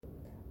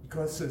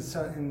Because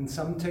in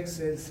some texts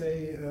they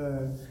say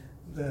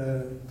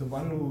the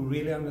one who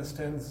really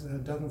understands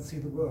doesn't see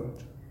the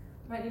world.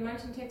 Weil in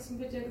manchen Texten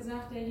wird ja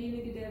gesagt,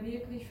 derjenige, der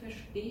wirklich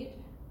versteht,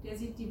 der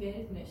sieht die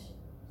Welt nicht.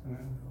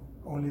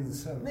 Only the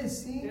self. No,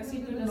 see, Der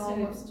sieht nur the das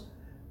normal. Selbst.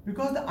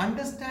 Because the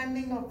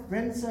understanding of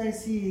whence I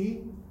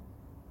see,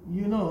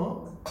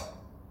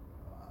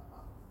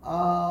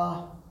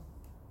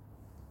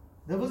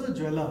 there was a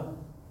jeweler.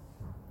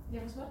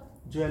 Ja, was war?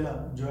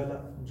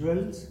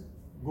 Jewels,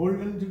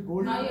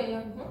 gold. Ah,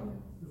 ja.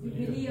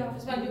 Juwelier,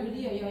 es war ein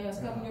Juwelier, ja,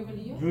 es gab einen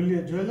Juwelier.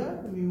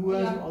 Jeweler, who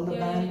has all the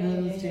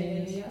bangles,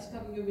 chains. Ja, es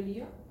gab einen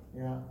Juwelier.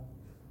 Yeah.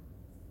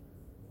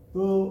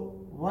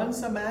 So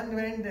once a man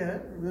went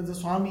there with the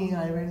Swami.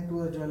 I went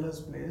to a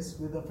jeweler's place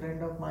with a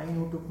friend of mine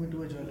who took me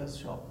to a jeweler's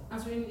shop.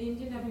 Also in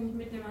Indien, da bin ich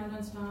mit dem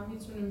anderen Swami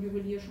zu einem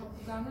Juweliershop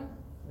gegangen.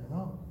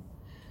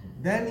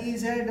 Then he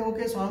said,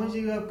 okay,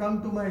 Swamiji, you have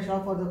come to my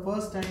shop for the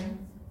first time.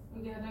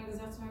 Und er hat dann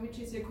gesagt,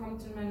 Swamiji, ihr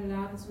kommt in meinen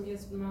Laden zum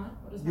ersten Mal.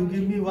 Oder You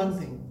give me one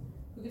thing.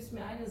 Du gibst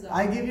mir eine Sache.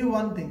 I give you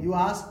one thing. You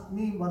ask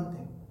me one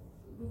thing.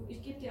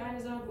 Ich gebe dir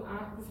eine Sache,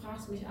 du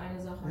fragst mich eine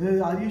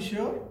Sache. Are you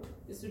sure?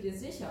 Bist du dir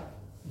sicher?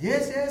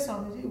 Yes,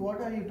 Swamiji. What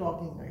are you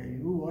talking?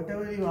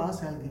 Whatever you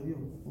ask, I'll give you.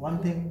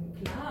 One thing.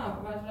 Klar,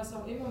 was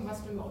auch immer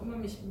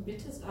mich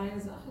bittest, eine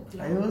Sache,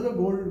 klar. I was a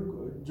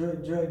gold.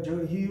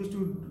 He used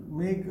to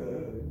make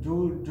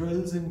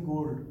jewels in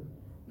gold.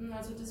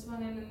 Also das war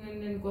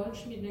ein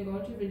Goldschmied, ein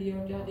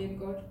Goldjuwelier und der hat eben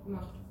Gold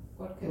gemacht.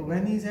 So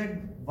when he said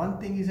one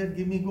thing, he said,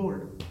 give me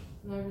gold.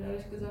 Dann habe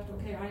ich gesagt,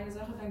 okay, eine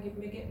Sache, dann gib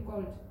mir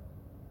Gold.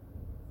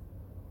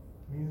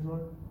 Means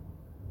what?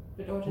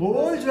 Bedeutet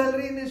Whole was?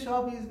 jewelry in his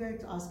shop, he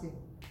is asking.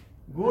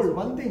 Gold,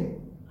 one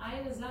thing.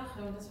 Eine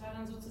Sache, und das war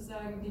dann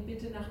sozusagen die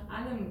Bitte nach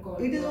allem Gold.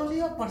 It is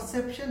only a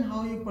perception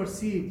how you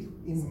perceive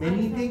in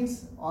many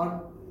things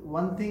or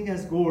one thing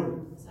as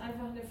gold. Es ist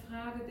einfach eine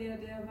Frage der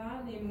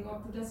Wahrnehmung,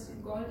 ob du das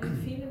Gold in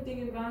vielen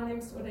Dingen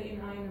wahrnimmst oder in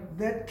einem.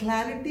 That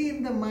clarity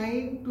in the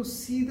mind to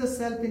see the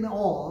self in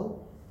all.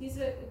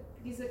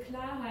 Diese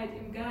Klarheit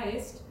im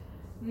Geist,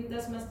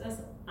 dass man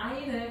das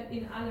eine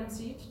in allem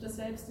sieht, das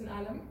Selbst in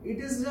allem. It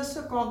is just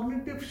a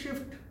cognitive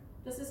shift.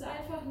 Das ist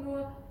einfach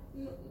nur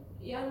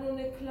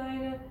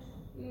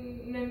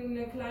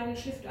eine kleine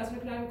Shift, also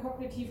eine kleine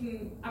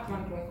kognitiven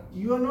Abwandlung.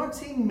 You are not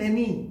seeing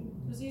many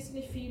Du siehst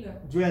nicht viele.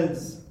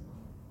 jewels.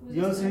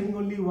 You are seeing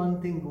only one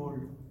thing,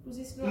 gold. Du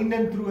siehst nur In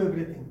and through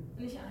everything.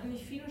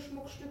 nicht viele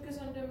Schmuckstücke,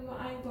 sondern nur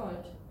ein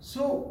Gold.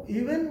 So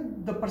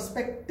even the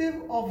perspective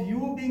of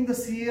you being the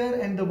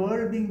seer and the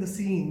world being the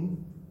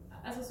seen.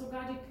 Also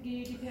sogar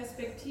die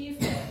Perspektive,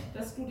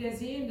 dass du der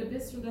Sehende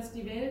bist und dass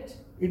die Welt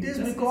It is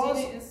das because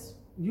Gesehene ist.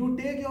 you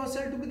take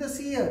yourself to be the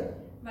seer.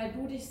 Weil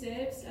du dich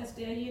selbst als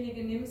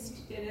derjenige nimmst,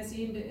 der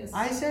Sehende ist.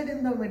 I said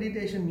in the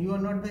meditation, you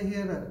are not the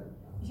hearer.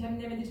 Ich habe in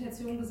der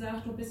Meditation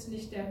gesagt, du bist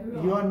nicht der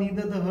You are Hörer,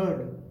 neither the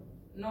heard.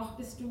 noch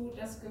bist du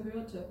das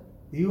Gehörte.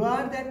 You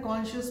are that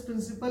conscious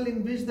principle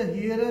in which the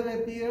hearer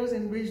appears,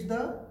 in which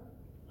the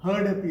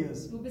heard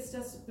appears. Du bist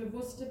das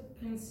bewusste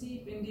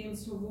Prinzip, in dem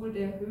sowohl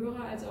der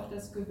Hörer als auch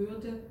das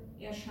Gehörte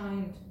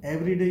erscheint.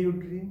 Every day you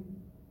dream.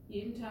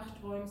 Jeden Tag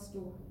träumst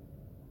du.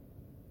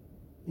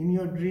 In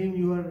your dream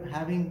you are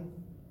having,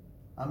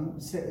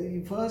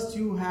 first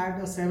you had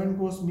a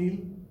 7-course meal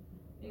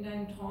In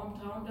deinem Traum,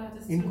 da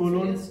hattest in du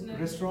Cologne zuerst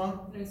restaurant.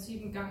 ein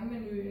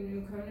 7-Gang-Menü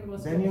in Köln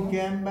im Then you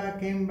Restaurant.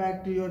 came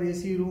back to your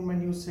AC room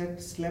and you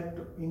slept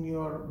in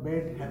your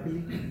bed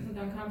happily. Und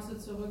dann kamst du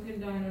zurück in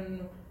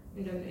deinen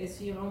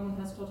AC-Raum und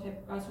warst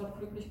dort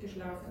glücklich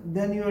geschlafen.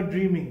 Then you are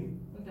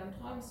dreaming. Und dann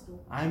träumst du.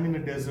 I'm in a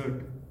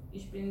desert.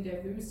 Ich bin in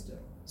der Wüste.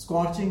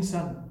 Scorching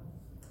sun.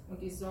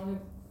 Und die Sonne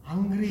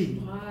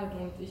Hungry. strahlt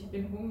und ich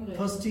bin hungrig.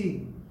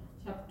 Thirsty.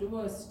 Ich habe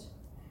Durst.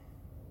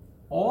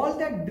 All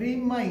that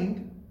dream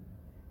mind,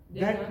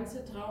 Der that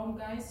ganze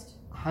Traumgeist,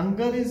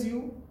 hunger is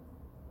you,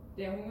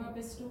 der Hunger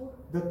bist du,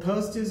 the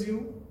thirst is you,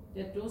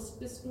 der Durst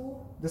bist du,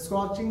 the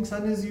scorching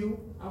sun is you,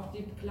 auch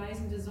die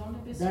gleißende Sonne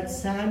bist that du,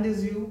 sand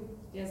is you.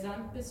 der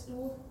Sand bist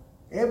du.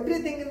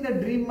 Everything in the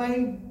dream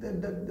mind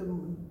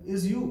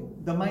is you,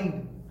 the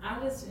mind.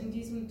 Alles in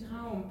diesem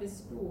Traum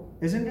bist du.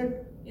 Isn't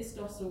it? Ist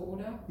doch so,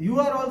 oder? You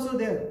are also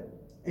there,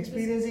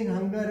 experiencing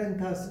hunger and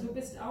thirst. Du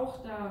bist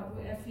auch da,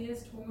 du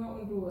erfährst Hunger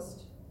und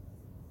Durst.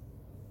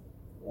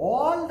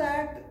 All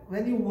that,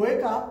 when you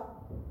wake up,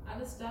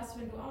 Alles das,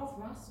 wenn du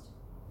aufwachst,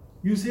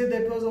 you say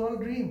that was all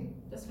dream.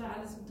 das war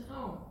alles ein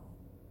Traum.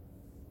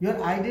 Your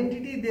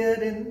identity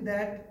therein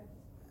that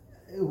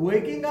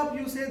waking up,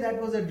 you say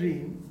that was a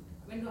dream.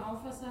 Wenn du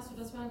aufwachst, hast du,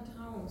 das war ein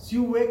Traum. So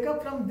you wake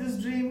up from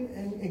this dream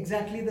in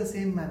exactly the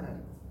same manner.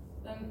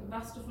 Dann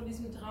wachst du von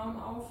diesem Traum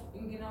auf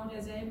in genau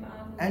derselben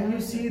Art und And you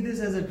Weise. see this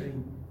as a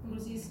dream. Und du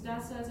siehst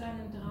das als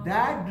einen Traum.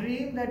 That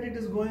dream that it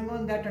is going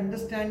on, that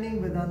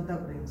understanding Vedanta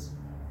brings.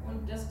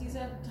 Und dass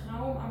dieser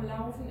Traum am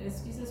Laufen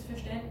ist, dieses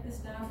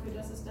Verständnis dafür,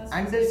 dass es das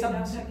And was the es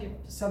Vedanta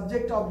gibt.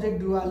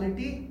 subject-object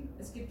duality,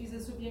 Es gibt diese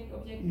you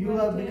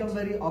have become Subjekt-Objekt-Dualität.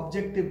 very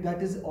objective.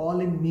 That is all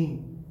in me,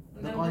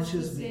 Und the dann bist du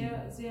conscious being.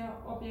 sehr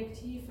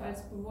objektiv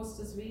als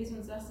bewusstes Wesen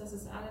und sagst, das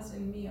ist alles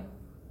in mir.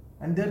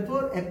 And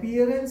therefore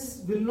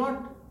appearance will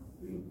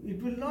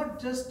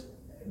not just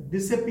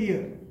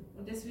disappear.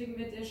 Und deswegen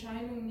wird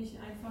Erscheinung nicht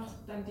einfach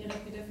dann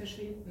direkt wieder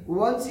verschwinden.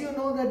 Once you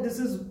know that this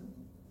is,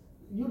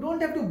 you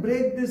don't have to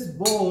break this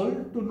bowl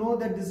to know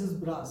that this is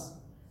brass.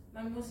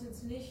 Man muss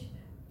jetzt nicht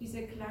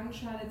diese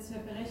Klangschale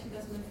zerbrechen,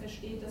 dass man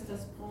versteht, dass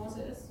das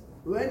Bronze ist.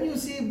 When you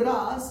see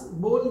brass,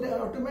 bowl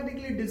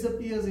automatically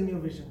disappears in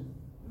your vision.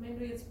 Wenn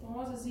du jetzt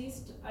Bronze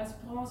siehst als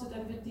Bronze,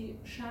 dann wird die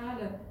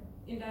Schale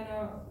in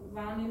deiner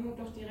Wahrnehmung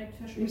doch direkt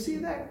You see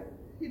verschwinden. that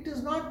it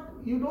is not,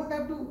 you don't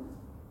have to,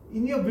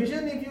 in your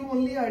vision if you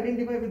only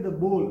identify with the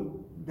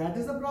bowl, that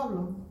is the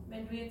problem.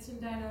 Wenn du jetzt in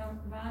deiner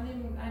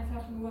Wahrnehmung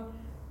einfach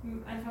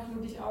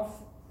nur dich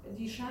auf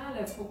die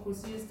Schale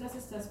fokussierst, das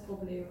ist das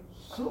Problem.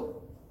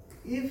 So,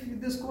 if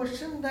this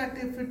question that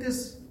if it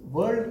is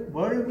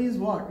world means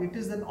what? It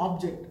is an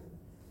object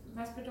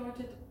Was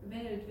bedeutet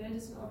Welt? Welt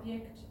ist ein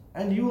Objekt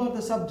and you are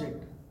the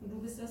subject. und du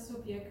bist das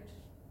Subjekt.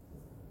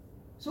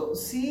 So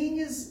seeing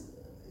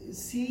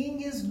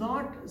is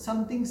not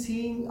something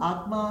seeing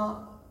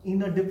Atma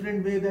in a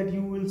different way that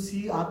you will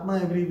see Atma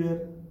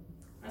everywhere.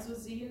 Also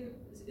sehen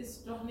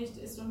ist doch nicht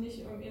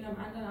in einem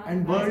anderen Art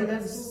And und Weise, world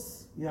dass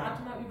is, du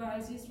Atma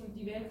überall siehst und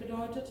die Welt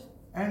bedeutet.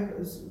 and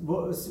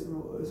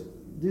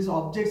these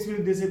objects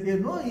will disappear.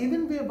 No,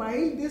 even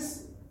while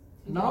this,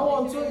 now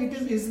also it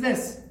is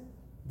isness.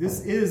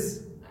 This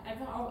is,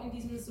 Einfach auch in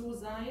diesem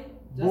So-Sein,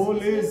 bowl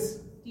das is,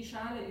 die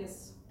Schale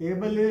ist,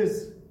 table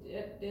is,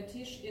 der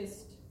Tisch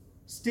ist,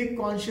 stick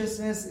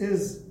consciousness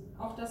is,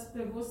 auch das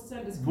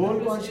Bewusstsein des bowl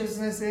Körpers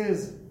consciousness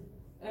ist,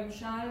 is,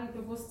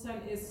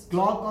 Schalenbewusstsein ist,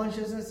 clock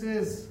consciousness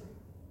is,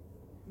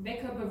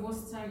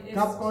 Weckerbewusstsein ist,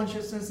 cup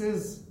consciousness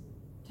is,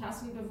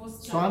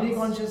 Tassenbewusstsein Swami ist,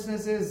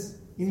 consciousness is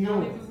in you.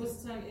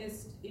 Swami-Bewusstsein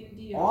ist in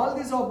dir. All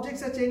these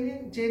objects are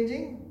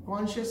changing,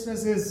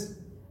 consciousness is.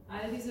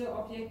 All diese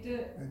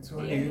Objekte It's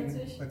verändern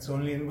sich.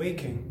 only in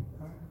waking.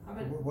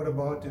 Aber What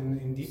about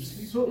in deep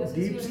sleep? So Das ist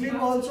deep nur sleep die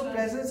also Wachzustand.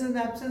 presence and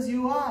absence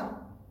you are.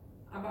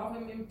 Aber auch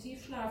im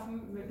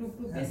Tiefschlafen,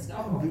 du Ja. bist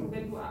auch,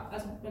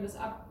 wenn es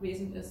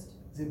abwesend ist.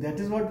 See, that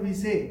is what we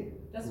say.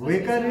 Das, was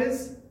Waker wir sagen.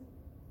 is,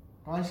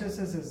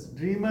 consciousness is.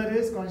 Dreamer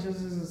is,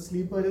 consciousness is.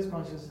 Sleeper is,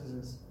 consciousness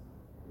is.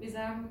 Wir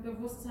sagen,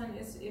 Bewusstsein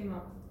ist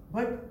immer.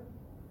 But,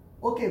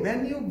 okay,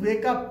 when you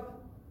wake up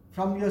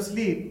from your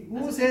sleep,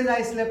 who says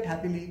I slept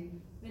happily?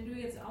 Wenn du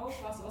jetzt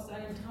aufwachst aus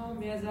deinem Traum,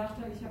 wer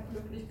sagt dann, ich habe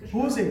glücklich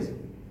Who geschlafen? says?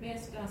 Wer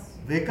ist das?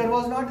 Waker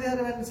was not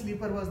there when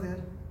sleeper was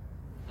there.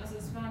 Also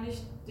es war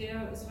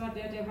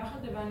der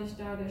Wachende war nicht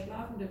da, der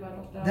Schlafende war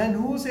doch da. Then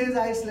who says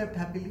I slept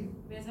happily?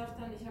 Wer sagt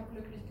dann, ich habe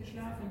glücklich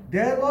geschlafen?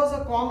 There was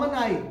a common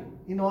I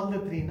in all the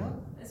three, no?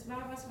 Es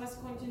war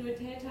was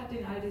Kontinuität hat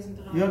in all diesen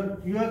drei.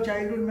 Your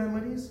childhood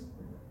memories?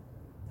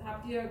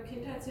 Habt ihr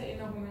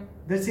Kindheitserinnerungen?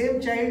 The same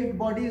child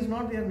body is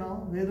not there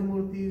now.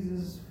 Vedamurti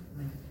is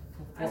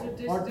Also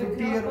der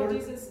 50-year Körper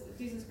old.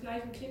 dieses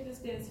gleichen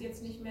Kindes, der ist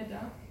jetzt nicht mehr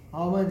da.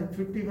 How much?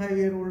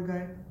 55-year-old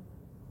guy.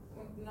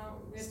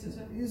 Und jetzt ist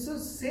er. It's the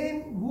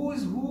same.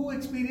 Who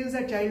experienced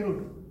that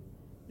childhood?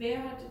 Wer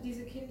hat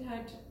diese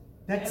Kindheit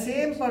That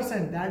same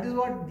person. That is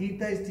what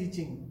Gita is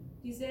teaching.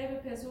 Dieselbe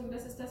Person,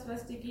 das ist das,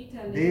 was die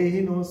Gita lehrt.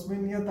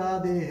 Dehinosmin yata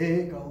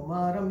dehe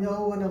kaumaram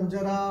yauvanam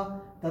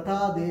jara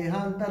tata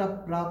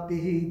dehantara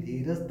praptihi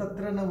dhiras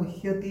tatra na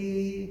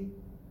muhyati.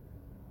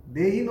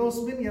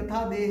 Dehinosmin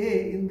yatha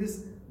dehe, in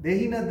this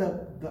dehina,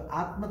 the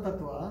Atma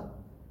Tattva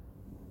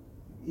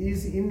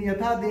is in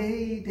yatha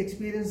dehe, it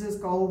experiences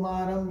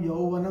kaumaram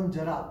yauvanam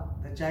jara,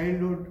 the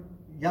childhood,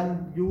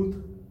 young youth,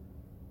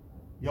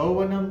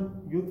 yauvanam,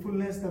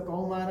 youthfulness, the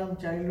kaumaram,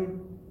 childhood,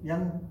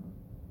 young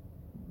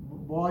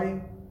boy,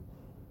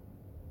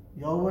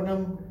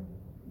 yauvanam,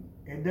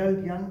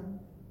 adult, young,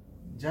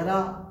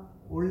 jara,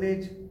 old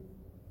age,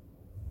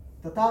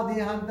 tata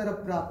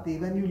dehantara prapti.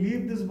 When you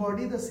leave this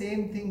body, the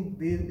same thing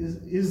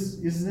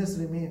isness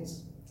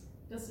remains.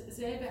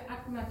 Dasselbe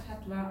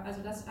Atma-Tattva,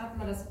 also das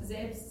Atma, das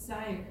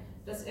Selbstsein,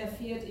 das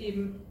erfährt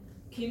eben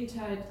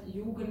Kindheit,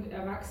 Jugend,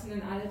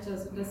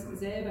 Erwachsenenalters und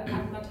dasselbe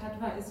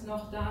Atma-Tattva ist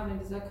noch da, wenn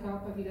dieser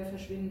Körper wieder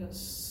verschwindet.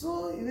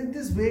 So, in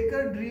this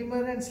waker,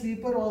 dreamer and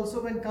sleeper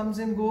also, when comes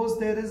and goes,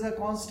 there is a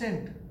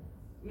constant.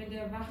 Wenn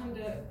der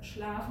wachende,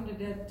 schlafende,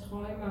 der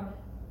Träumer,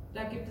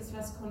 da gibt es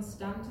was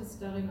Konstantes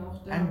darin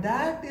auch da. And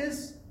that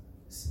is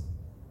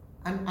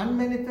an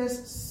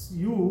unmanifest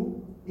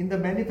you in the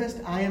manifest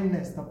I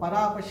amness, the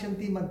para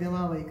pashyanti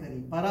madhyama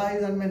vaikari. Para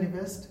is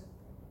unmanifest.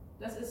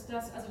 Das ist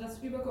das, also das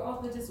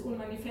Übergeordnete ist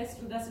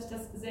unmanifest und das ist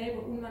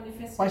dasselbe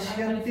Unmanifest.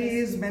 Pashyanti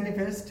is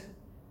manifest.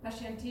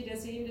 Pashyanti, der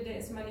Sehende, der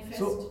ist manifest.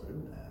 So,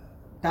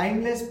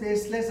 timeless,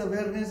 spaceless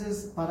awareness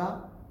is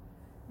para.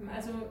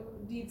 Also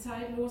die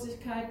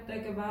Zeitlosigkeit, der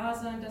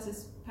Gewahrsein, das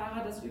ist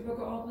Para, das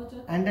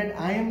Übergeordnete. And that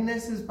I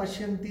amness is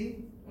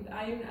pashyanti. Und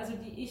also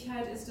die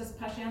Ich-Halt ist das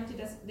Pashyanti,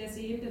 der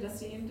Sehende, das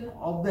Sehende.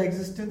 Of the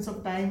existence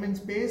of time and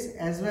space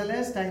as well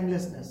as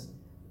timelessness.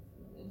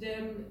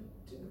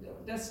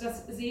 Das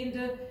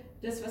Sehende,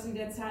 das was in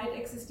der Zeit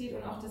existiert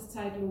und auch das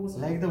Zeitlose.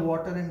 Like the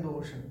water and the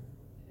ocean.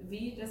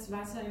 Wie das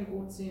Wasser im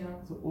Ozean.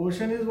 So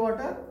ocean is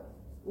water,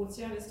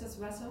 Ozean ist das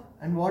Wasser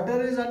and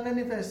water is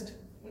unmanifest.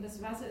 und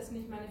das Wasser ist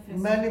nicht manifest.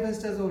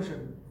 Manifest as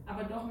ocean.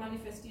 Aber doch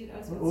manifestiert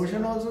als Ocean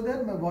Ozean. also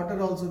there, water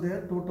also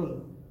there,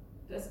 total.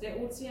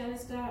 Der Ozean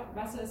ist da,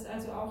 Wasser ist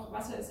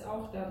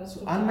auch da. Das So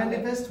Totale.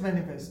 unmanifest,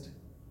 manifest.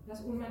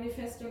 Das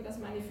Unmanifeste und das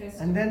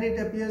Manifeste. And then it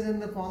appears in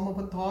the form of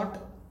a thought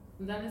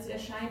Und dann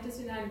erscheint es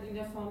in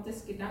der Form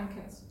des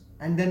Gedankens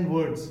and then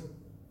words.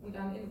 und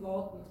dann in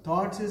Worten.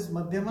 Thoughts is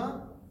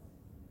Madhyama,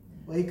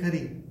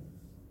 Vaikhari.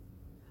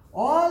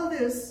 All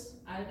this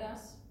All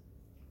das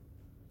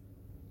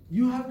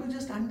you have to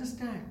just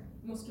understand.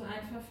 musst du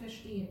einfach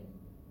verstehen.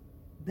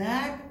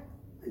 That,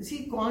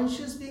 see,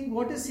 conscious being,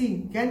 what is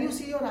seeing? Can you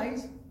see your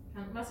eyes?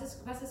 Was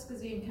ist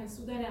gesehen? Kannst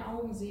du deine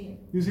Augen sehen?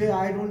 You say,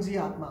 I don't see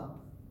Atma.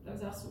 Dann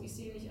sagst du, ich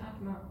sehe nicht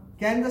Atma.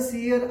 Can the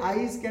seer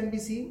eyes can be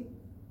seen?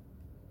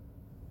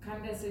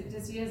 Kann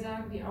der Seher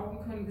sagen, die Augen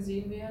können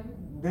gesehen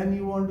werden? Then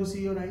you want to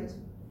see your eyes?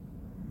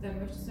 Dann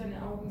möchtest du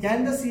deine Augen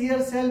Can the sehen.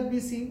 seer self be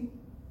seen?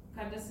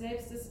 Kann das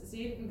Selbst des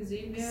Sehenden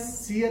gesehen werden?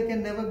 Seer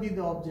can never be the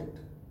object.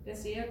 Der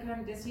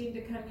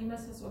Sehende kann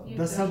niemals das Objekt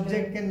The subject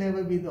darstellen. can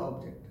never be the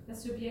object.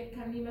 Das Subjekt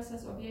kann niemals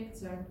das Objekt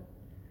sein.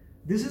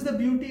 This is the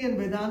beauty, and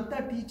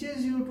Vedanta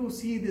teaches you to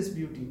see this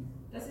beauty.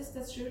 Das ist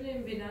das Schöne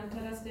im Vedanta,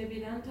 dass der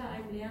Vedanta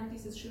einem lernt,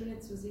 dieses Schöne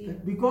zu sehen.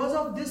 That because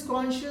of this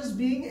conscious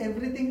being,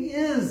 everything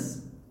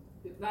is.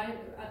 Weil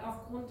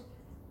aufgrund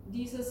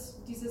dieses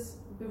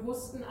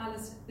Bewussten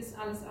alles ist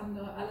alles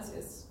andere, alles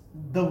ist.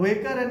 The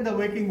waker and the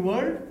waking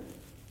world,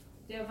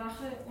 Der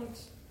Wache und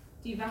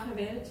die wache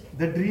Welt,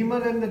 the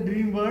dreamer and the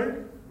dream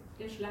world,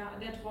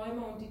 der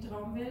Träumer und die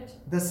Traumwelt,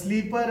 the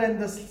sleeper and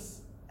the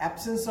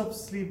absence of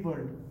sleep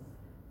world.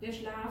 der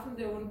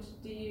Schlafende und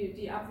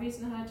die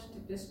Abwesenheit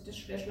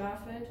der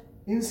Schlafwelt.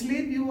 In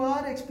sleep, you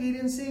are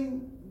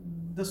experiencing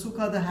the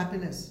sukha, the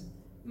happiness.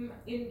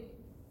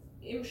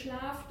 Im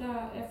Schlaf,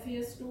 da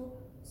erfährst du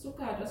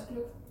Sukha, das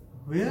Glück.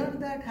 Where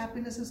that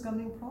happiness is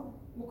coming from?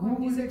 Wo kommt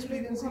Who is dieses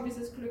Glück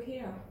experiencing?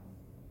 her?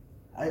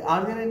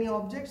 Are there any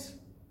objects?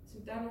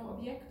 Sind da noch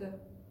Objekte?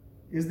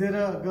 Is there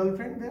a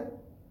girlfriend there?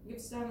 Gibt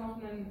es da noch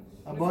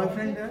A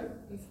boyfriend there?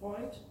 Einen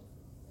Freund?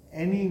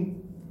 Any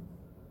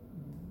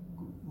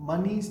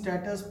money,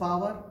 status,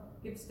 power?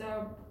 Gibt's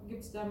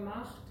da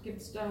Macht?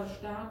 Gibt es da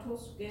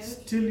Status, Geld?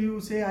 Still you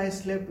say, I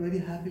slept very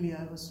happily,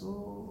 I was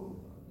so...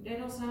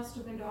 Dennoch sagst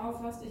du, wenn du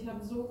aufwachst, ich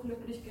habe so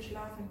glücklich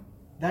geschlafen.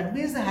 That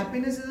means the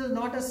happiness is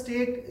not a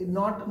state,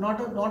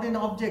 not in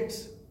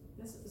objects.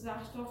 Das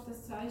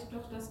zeigt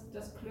doch, dass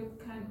das Glück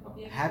kein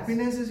Objekt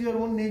Happiness ist. is your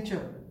own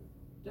nature.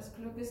 Das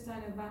Glück ist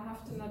deine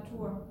wahrhafte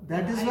Natur.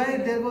 That Deine is why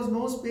eigene. there was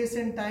no space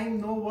and time,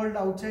 no world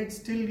outside,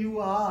 still you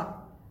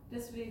are.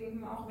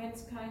 Deswegen, auch wenn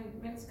es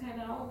keinen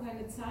Raum,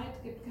 keine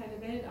Zeit gibt,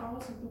 keine Welt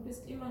außen, du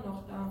bist immer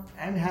noch da.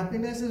 And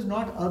happiness is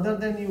not other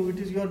than you, it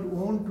is your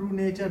own true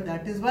nature.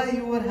 That is why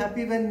you were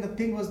happy when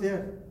nothing was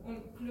there.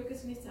 Und Glück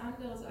ist nichts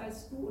anderes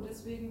als du,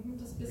 deswegen,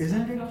 das bist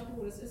Isn't einfach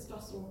du, das ist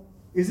doch so.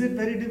 Is it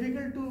very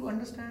difficult to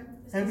understand?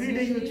 Ist das Every sehr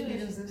day you schwierig?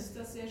 experience this. Ist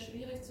das sehr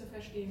schwierig zu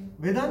verstehen.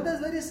 Vedanta is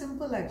very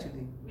simple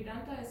actually.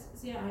 Vedanta ist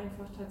sehr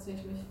einfach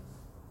tatsächlich.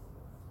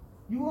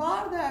 You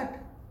are that.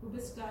 Du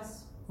bist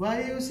das. Why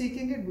are you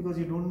seeking it? Because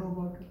you don't know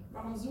about it.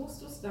 Warum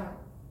suchst du es dann?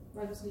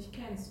 Weil du es nicht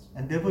kennst.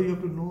 And therefore you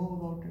have to know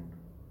about it.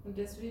 Und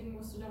deswegen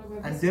musst du darüber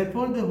And wissen.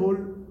 therefore the whole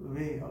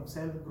way of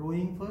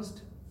self-growing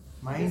first,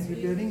 mind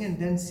preparing and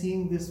then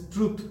seeing this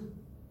truth.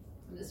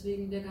 Und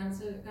deswegen der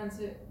ganze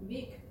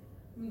Weg,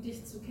 um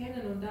dich zu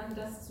kennen und dann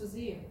das zu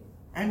sehen.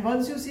 And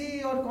once you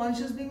see your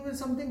conscious being with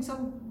something,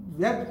 some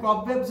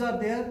cobwebs are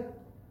there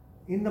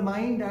in the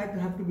mind that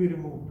have to be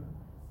removed.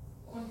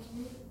 Und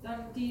dann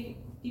die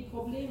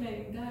Probleme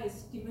im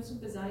Geist, die müssen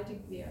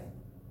beseitigt werden.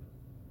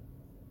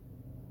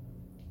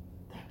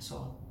 That's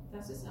all.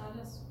 Das ist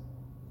alles.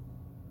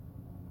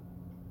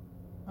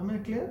 Am I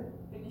clear?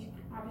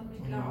 Habe ich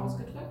mich klar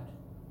ausgedrückt?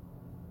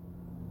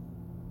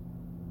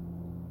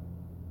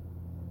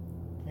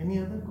 Any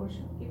other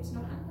question? Gibt es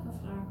noch andere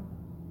Fragen?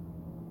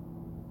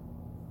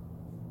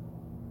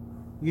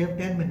 We have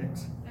 10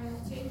 minutes. Wir haben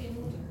noch 10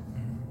 Minuten.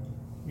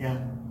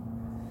 Yeah.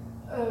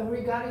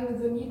 Regarding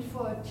the need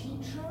for a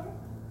teacher,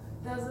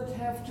 does it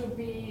have to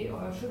be,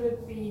 or should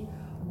it be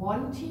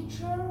one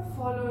teacher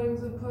following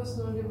the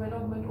personal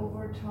development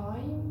over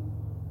time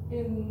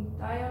in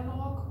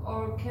dialogue,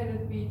 or can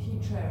it be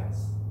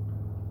teachers?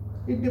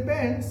 It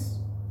depends.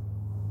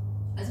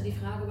 Also die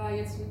Frage war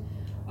jetzt,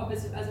 ob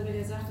es, also wenn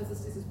ihr sagt, dass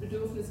es dieses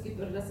Bedürfnis gibt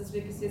oder dass es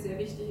wirklich sehr, sehr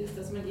wichtig ist,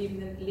 dass man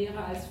eben einen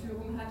Lehrer als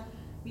Führung hat,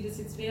 wie das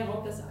jetzt wäre,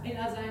 ob das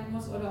einer sein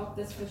muss oder ob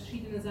das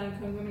verschiedene sein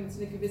können, wenn man jetzt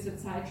eine gewisse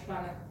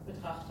Zeitspanne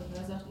betrachtet. Und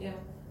da sagt er,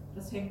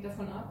 das hängt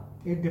davon ab.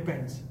 It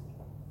depends.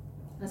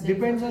 Das hängt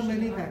Depends von on many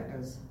verschiedenen ab.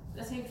 factors.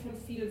 Das hängt von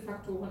vielen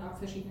Faktoren ab,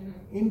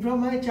 verschiedenen.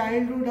 From my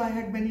childhood, I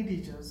had many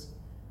teachers.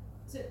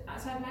 Seit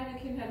meiner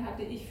Kindheit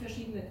hatte ich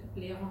verschiedene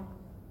Lehrer.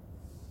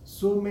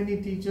 So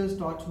many teachers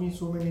taught me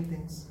so many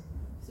things.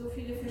 So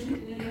viele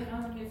verschiedene Lehrer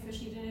haben mir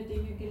verschiedene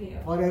Dinge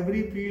gelehrt. For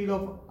every field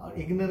of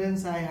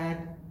ignorance, I had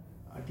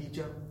a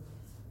teacher.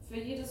 Für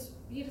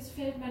jedes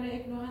Feld meiner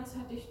Ignoranz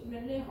hatte ich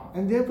einen Lehrer.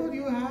 And therefore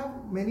you have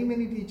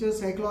many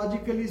teachers.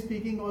 Psychologically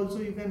speaking also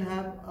you can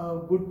have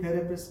a good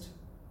therapist.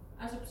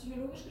 Also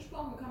psychologisch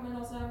gesprochen kann man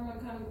auch sagen, man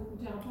kann einen guten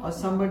Therapeuten Or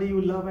somebody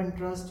you love and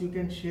trust, you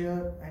can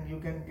share and you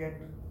can get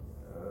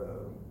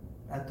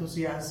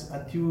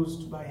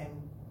enthused by him.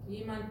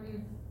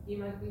 jemanden,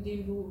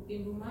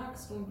 den du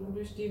magst und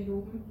durch den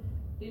du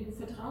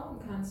vertrauen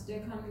kannst,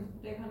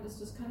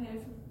 das kann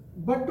helfen.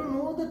 But to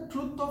know the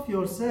truth of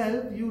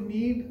yourself, you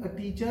need a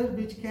teacher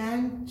which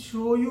can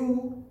show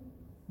you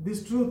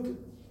this truth.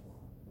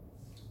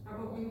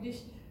 Aber um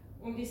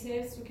dich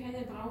selbst zu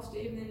kennen, brauchst du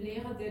eben einen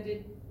Lehrer, der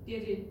dir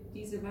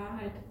diese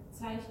Wahrheit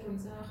zeigt und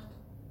sagt.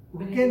 Who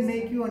can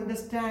make you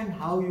understand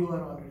how you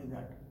are already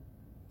that.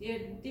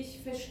 Der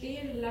dich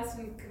verstehen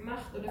lassen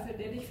macht oder für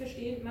der dich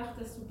verstehen macht,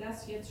 dass du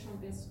das jetzt schon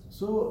bist.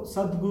 So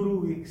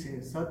Sadguru we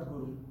say,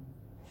 Sadguru.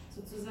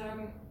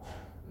 Sozusagen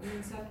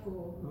ein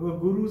Sadguru.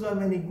 Gurus are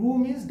many. Gu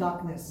means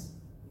darkness.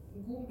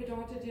 Gu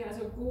bedeutet ja,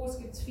 also Gurus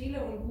gibt es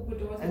viele und Gu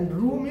bedeutet. And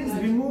Ru means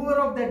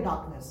remover of that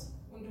darkness.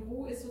 Und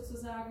Ru ist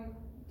sozusagen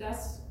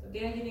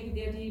derjenige,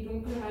 der die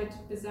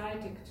Dunkelheit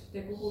beseitigt.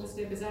 Der Guru ist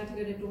der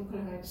Beseitiger der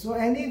Dunkelheit. So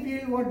any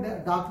field what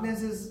the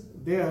darkness is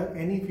there,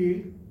 any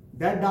field,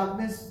 that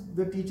darkness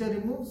the teacher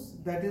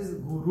removes, that is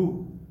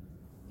Guru.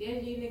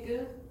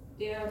 Derjenige,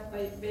 der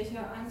bei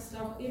welcher Angst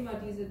auch immer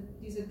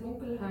diese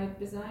Dunkelheit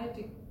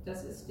beseitigt,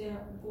 das ist der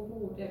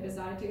Guru, der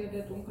Beseitiger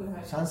der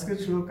Dunkelheit.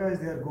 Sanskrit shloka is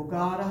there.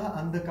 Gukara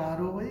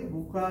andhakaro vai.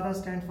 Gukara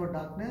stands for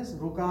darkness.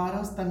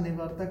 Rukara stan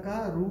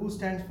nivartaka. Ru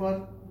stands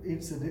for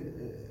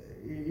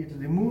it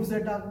removes the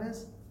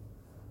darkness.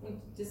 Und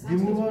das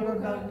Remover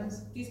of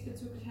darkness.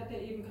 Diesbezüglich hat er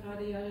eben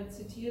gerade ja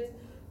rezitiert,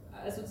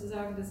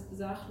 sozusagen das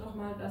sagt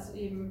nochmal, dass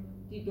eben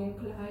die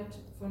Dunkelheit,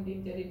 von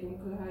dem der die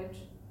Dunkelheit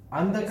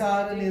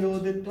Andhakara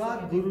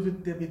nirodhitva guru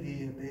ditya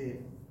vidhiyate.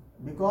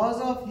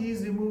 Because of he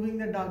is removing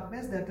the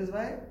darkness, that is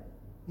why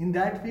in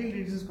that field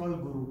it is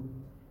called Guru.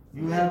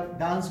 You have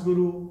dance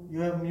Guru,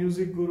 you have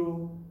music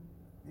Guru,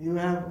 you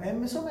have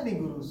so many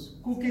Gurus.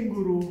 Cooking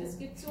Guru, Es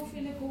gibt so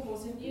viele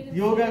Gurus in jedem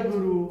Yoga Feld,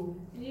 Guru.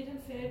 in jedem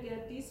Feld,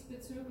 der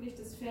diesbezüglich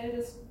des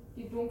Feldes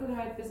die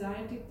Dunkelheit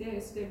beseitigt, der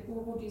ist der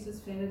Guru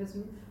dieses Feldes.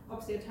 Ob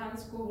es der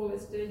Tanzguru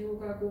ist, der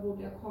Yoga-Guru,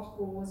 der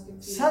Kochguru, es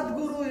gibt viele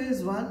Sadguru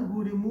is one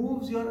who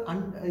removes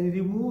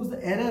removes the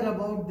error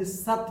about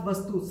this Sat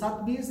Vastu.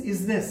 Sat means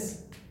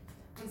isness.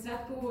 Und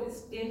Sadguru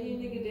ist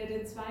derjenige, der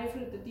den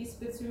Zweifel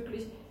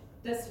diesbezüglich,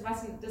 das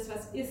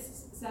was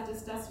ist, Sat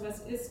ist das,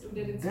 was ist, und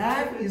der den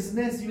That Zweifel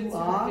isness you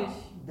are,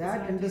 diesbezüglich that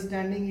beseitigt.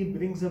 understanding he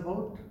brings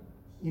about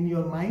in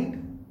your mind,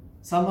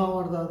 somehow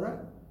or the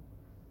other.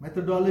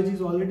 Methodology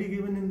is already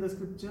given in the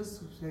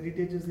scriptures,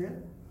 heritage is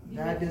there.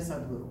 That is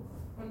Sadguru.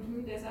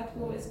 Und der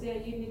Sadguru ist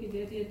derjenige,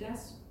 der dir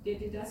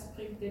das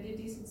bringt, der dir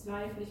diesen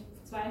Zweifel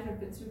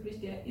bezüglich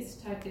der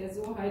Istheit, der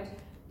Soheit,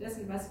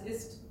 dessen, was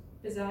ist,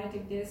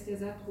 beseitigt, der ist der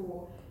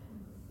Sadguru.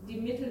 Die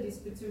Mittel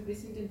diesbezüglich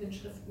sind in den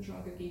Schriften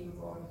schon gegeben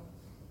worden.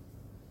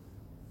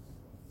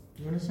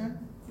 You understand?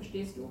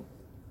 Verstehst du?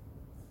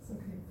 It's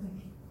okay,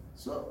 thank you.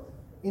 So,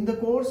 in the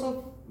course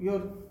of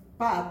your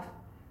path,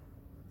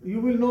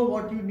 you will know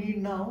what you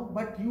need now,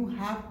 but you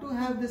have to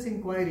have this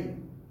inquiry.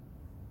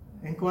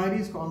 Inquiry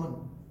is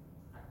common.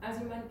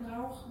 Also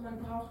man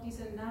braucht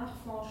diese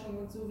Nachforschung,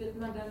 und so wird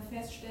man dann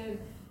feststellen,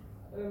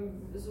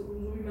 so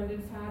wie man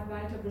den Pfad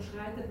weiter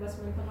beschreitet, was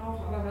man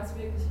braucht. Aber was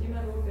wirklich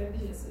immer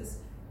notwendig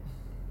ist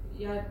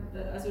ja,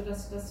 also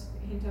das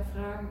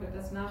Hinterfragende,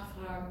 das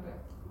Nachfragende.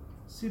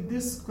 See,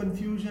 this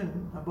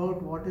confusion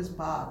about what is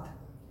path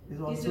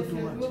is also Diese too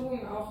much.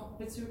 Verwirrung auch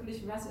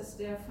bezüglich, was ist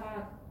der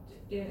Pfad,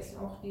 die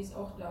ist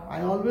auch da.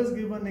 I always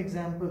give an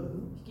example.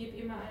 Ich gebe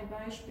immer ein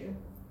Beispiel.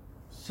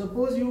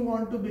 Suppose you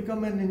want to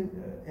become an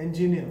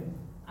engineer,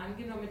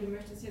 Angenommen, du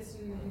möchtest jetzt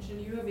ein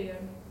Ingenieur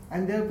werden.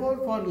 and therefore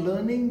for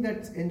learning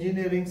that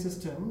engineering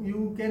system,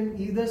 you can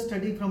either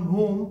study from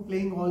home,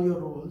 playing all your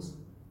roles,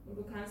 Und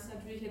du kannst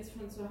natürlich jetzt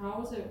von zu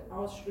Hause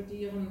aus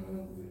studieren, um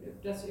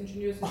das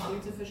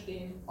Ingenieursystem zu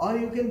verstehen. or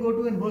you can go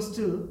to a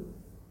hostel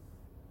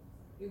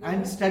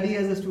and study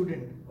as a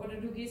student. Oder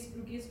du gehst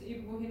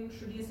irgendwo hin und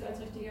studierst als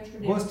richtiger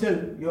Student.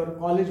 Hostel, your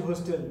college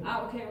hostel.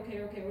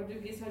 Okay. Oder du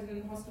gehst halt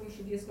in ein Hostel und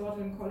studierst dort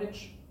im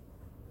College.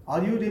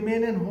 Or you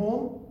remain in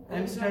home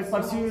and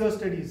pursue your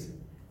studies.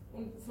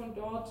 Und von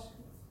dort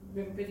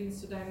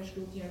bedienst du deine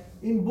Studien.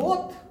 In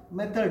both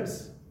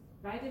methods,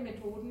 Beide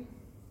Methoden.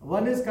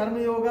 one is Karma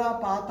Yoga,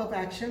 path of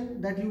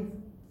action, that you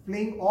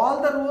playing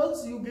all the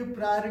roles, you give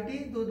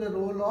priority to the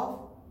role of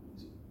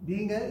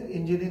being an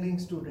engineering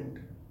student.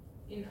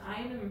 In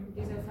einem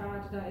dieser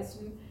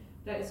Pfade,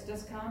 da ist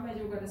das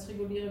Karma-Yoga, das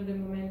regulierende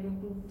Moment,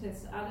 und du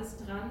setzt alles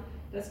dran,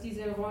 dass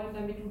diese Rollen,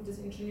 damit du das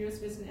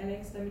Ingenieurswissen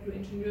erlangst, damit du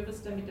Ingenieur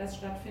bist, damit das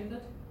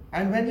stattfindet.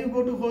 And when you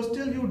go to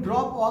hostel, you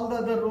drop all the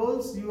other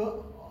roles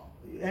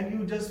and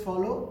you just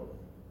follow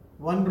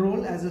one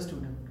role as a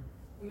student.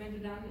 Und wenn du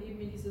dann eben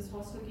in dieses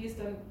Hostel gehst,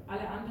 dann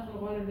alle anderen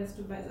Rollen lässt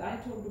du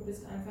beiseite und du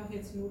bist einfach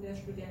jetzt nur der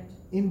Student.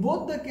 In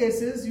both the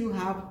cases, you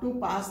have to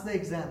pass the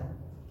exam.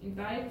 In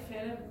beiden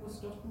Fällen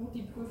musst doch du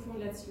die Prüfung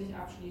letztlich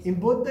abschließen. In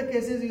both the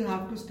cases, you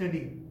have to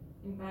study.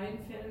 In beiden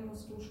Fällen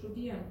musst du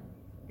studieren.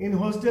 In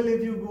hostel,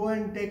 if you go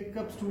and take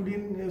up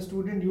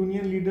student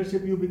union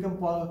leadership, you become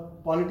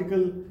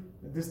political,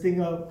 this thing,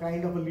 a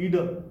kind of a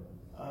leader,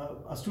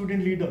 a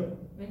student leader.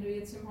 Wenn du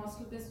jetzt im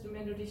Hostel bist und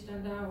wenn du dich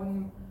dann da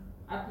um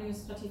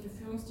administrative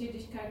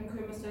Führungstätigkeiten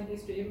kümmerst, dann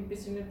gehst du eben ein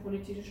bisschen in den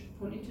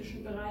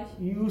politischen Bereich.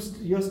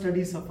 Your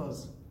study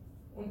suffers.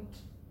 Und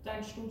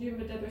dein Studium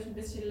wird dadurch ein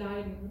bisschen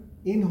leiden.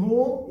 In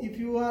home, if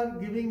you are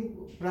giving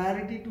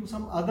priority to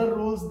some other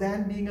roles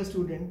than being a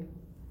student,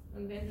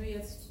 Und wenn du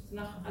jetzt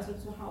also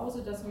zu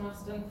Hause das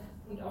machst dann,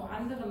 und auch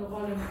anderen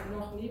Rollen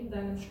noch neben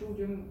deinem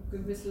Studium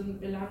gewissen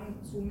Belangen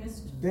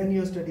zumisst, then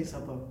your study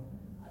suffer.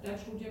 dein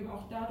Studium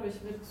auch dadurch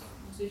wird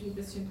sich ein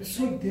bisschen So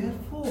beschränken.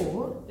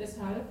 therefore,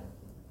 Deshalb,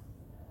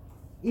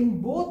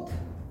 in both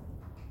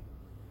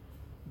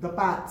the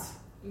paths,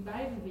 in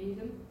beiden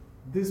Wegen,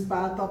 this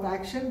path of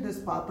action,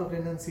 this path of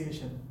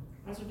renunciation,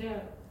 also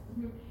der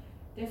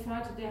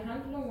Pfad der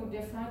Handlung und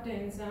der Pfad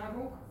der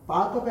Entsagung,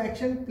 path of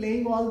action,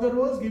 playing all the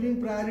roles,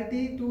 giving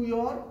priority to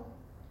your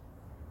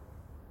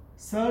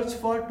search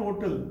for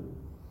total.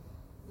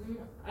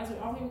 also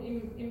auch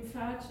im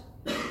Pfad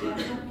der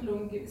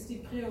Handlung ist die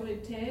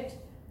Priorität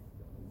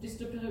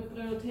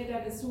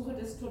eine Suche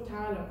des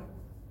Totalen.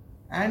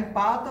 And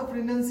path of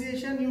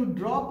renunciation, you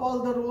drop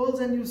all the roles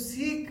and you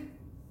seek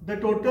the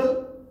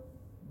total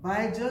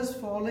by just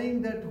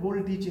following that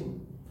whole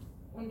teaching.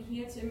 Und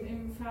jetzt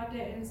im Pfad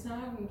der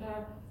Entsagung,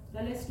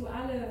 da lässt du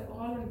alle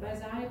Rollen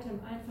beiseite, um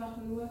einfach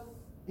nur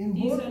In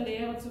dieser both,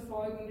 Lehre zu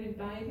folgen. Und in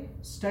beiden,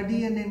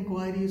 study and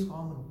inquiry is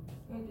common.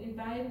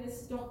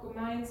 ist doch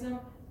gemeinsam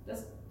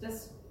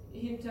das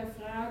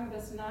Hinterfragen,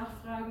 das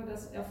Nachfragen,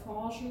 das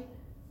Erforschen,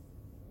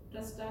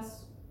 dass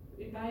das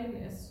in beiden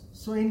ist.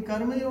 So in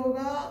Karma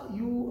Yoga,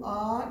 you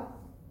are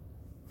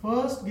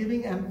first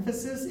giving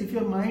emphasis. If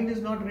your mind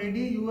is not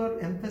ready, you are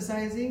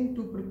emphasizing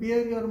to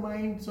prepare your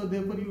mind. So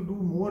therefore you do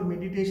more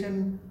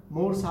meditation,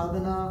 more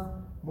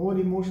sadhana, more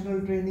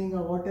emotional training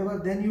or whatever,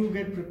 then you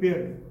get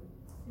prepared.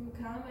 Im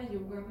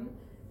Karma-Yoga,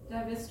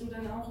 da wirst du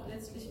dann auch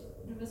letztlich,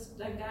 du wirst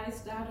dein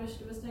Geist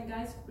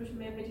durch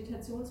mehr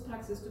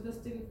Meditationspraxis, du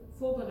wirst den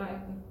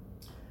vorbereiten.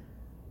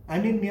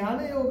 And in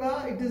Jnana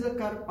Yoga, it is a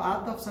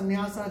path of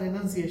sannyasa,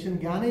 renunciation.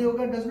 Jnana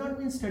Yoga does not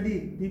mean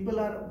study. People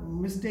are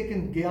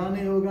mistaken.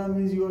 Jnana Yoga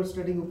means you are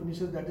studying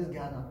Upanishad, that is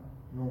Jnana.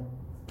 No.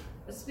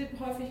 Es gibt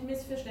häufig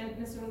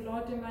Missverständnisse und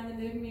Leute meinen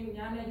irgendwie im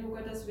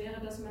Jnana-Yoga, das wäre,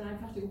 dass man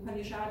einfach die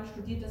Upanishaden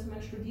studiert, dass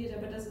man studiert,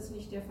 aber das ist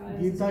nicht der Fall.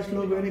 Gita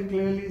Shlok very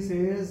clearly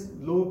says,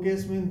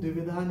 Lokesmin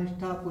Dvividha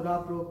Nishtha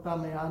Pura Prokta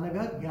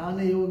Mayanaga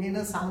Jnana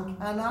Yogena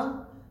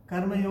Sankhyanam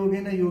Karma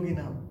Yogena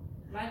Yoginam.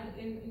 Weil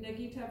in der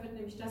Gita wird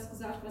nämlich das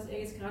gesagt, was er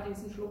jetzt gerade in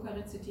diesem Shloka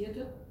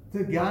rezitierte. The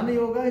Jnana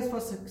Yoga is for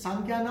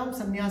Sankhyanam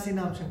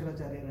Sannyasinam,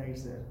 Shankaracharya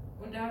writes there.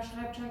 Und da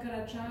schreibt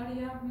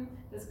Shankaracharya,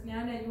 dass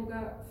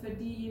Jnana-Yoga für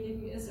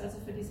diejenigen ist, also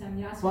für die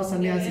Sannyasis, For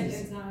die der Welt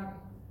sannyasis. entsagen.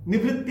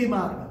 Nivritti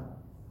Marga.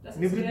 Das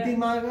ist Nivritti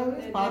Marga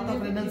means der path of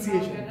Nivritti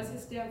renunciation. Marga, das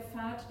ist der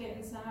Pfad der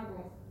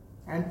Entsagung.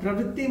 And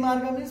Pravritti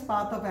Marga means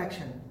path of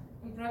action.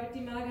 Und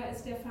Pravritti Marga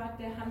ist der Pfad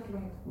der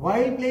Handlung.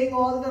 While playing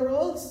all the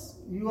roles,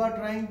 you are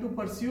trying to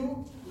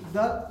pursue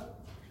the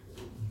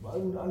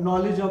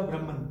knowledge of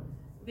Brahman.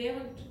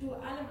 Während du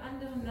allem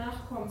anderen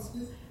nachkommst,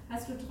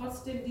 hast du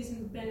trotzdem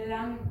diesen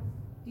Belang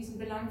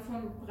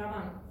von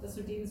Brahman, dass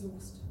du den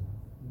suchst.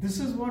 This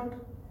is what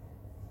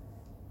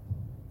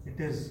it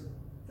is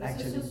Das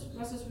actually. ist es,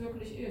 was es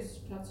wirklich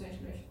ist,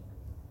 tatsächlich.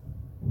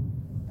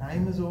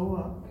 Time is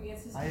over. Und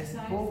jetzt ist I die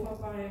Zeit hope-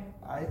 vorbei.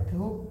 I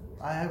hope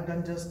I have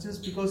done justice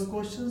because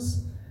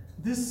questions,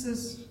 this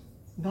is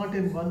not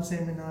in one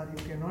seminar,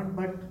 you cannot,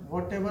 but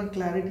whatever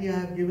clarity I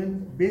have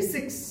given,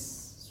 basics,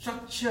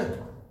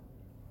 structure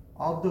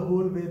of the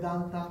whole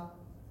Vedanta,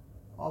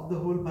 of the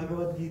whole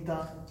Bhagavad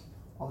Gita,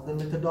 of the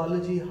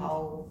methodology,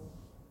 how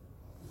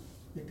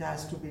it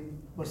has to be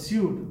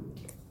pursued,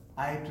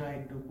 I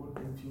tried to put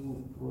in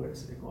few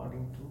words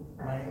according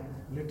to my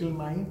little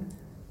mind,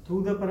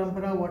 through the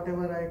parampara,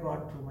 whatever I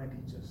got through my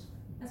teachers.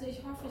 Also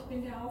ich hoffe, ich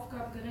bin der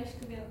Aufgabe gerecht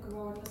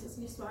geworden. Es ist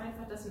nicht so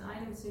einfach, das in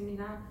einem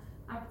Seminar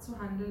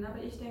abzuhandeln,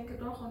 aber ich denke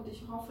doch und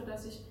ich hoffe,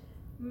 dass ich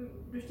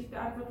durch die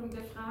Beantwortung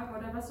der Fragen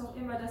oder was auch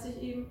immer, dass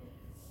ich eben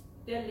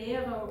der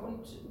Lehre und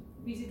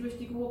wie sie durch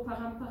die Guru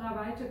Parampara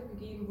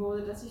weitergegeben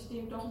wurde, dass ich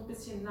dem doch ein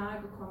bisschen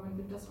nahe gekommen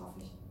bin, das hoffe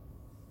ich.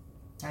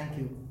 Thank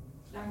you.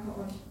 Danke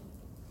euch.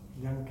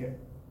 Danke.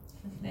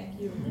 Thank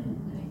you.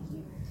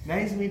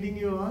 Nice meeting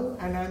you all,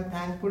 and I am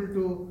thankful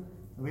to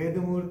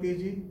Vedamurti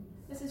ji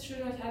Es ist schön,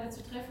 euch alle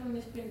zu treffen und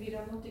ich bin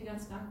Vedamurti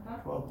ganz dankbar,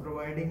 for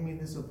providing me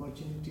this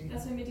opportunity.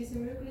 dass er mir diese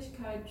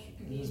Möglichkeit This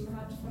gegeben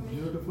hat für mich.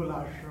 beautiful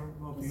ashram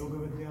of Yoga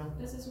Vidya,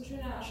 Das ist ein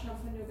schöner Ashram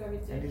von Yoga and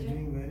he's Vidya.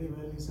 doing very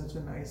well. He's such a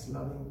nice,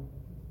 loving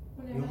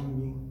Und human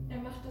being. er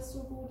macht das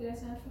so gut, er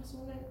ist einfach so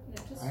ein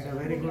nettes, I had a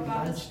very good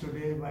wunderbares, lunch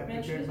today by prepared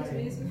menschliches by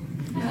him. Wesen.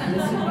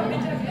 Alles super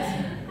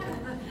Mittagessen.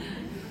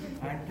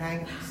 And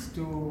thanks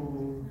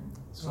to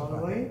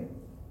Solvay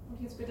Und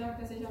jetzt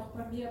bedankt er sich auch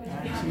bei mir, aber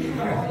ich Actually,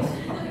 bedanke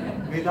mich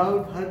bei euch.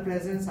 without her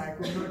presence, I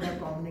could not have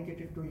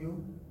communicated to you.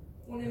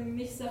 Ohne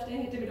mich, sagt er,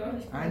 hätte mit euch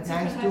nicht And kommuniziert.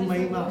 thanks to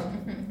Mahima,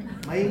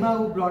 Mahima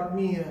who brought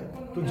me here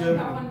Und to danke auch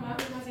Germany. an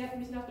Mahima, sie hat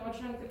mich nach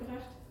Deutschland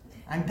gebracht.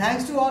 And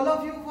thanks to all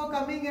of you for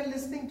coming and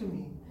listening to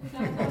me. Und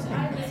danke euch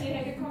allen, dass ihr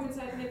hergekommen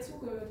seid und mir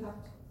zugehört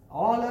habt.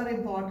 All are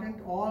important,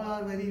 all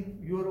are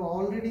you are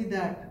already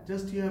that.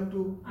 Just you have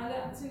to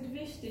Alle sind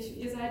wichtig,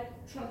 ihr seid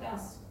schon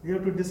das. you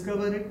have to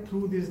discover it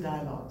through these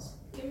dialogues.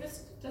 Ihr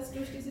müsst das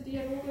durch diese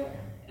Dialoge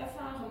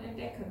erfahren,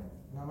 entdecken.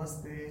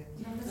 Namaste.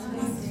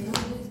 Namaste.